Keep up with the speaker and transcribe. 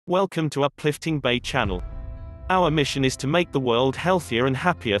Welcome to Uplifting Bay Channel. Our mission is to make the world healthier and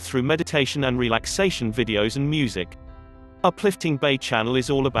happier through meditation and relaxation videos and music. Uplifting Bay Channel is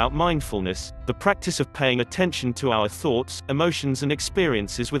all about mindfulness, the practice of paying attention to our thoughts, emotions and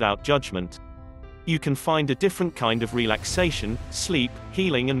experiences without judgment. You can find a different kind of relaxation, sleep,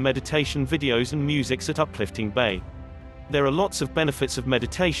 healing and meditation videos and musics at Uplifting Bay. There are lots of benefits of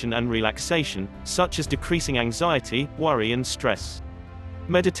meditation and relaxation, such as decreasing anxiety, worry and stress.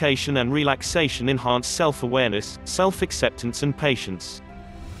 Meditation and relaxation enhance self-awareness, self-acceptance and patience.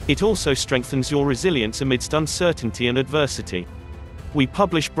 It also strengthens your resilience amidst uncertainty and adversity. We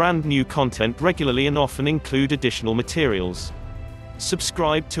publish brand new content regularly and often include additional materials.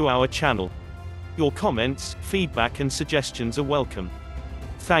 Subscribe to our channel. Your comments, feedback and suggestions are welcome.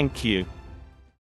 Thank you.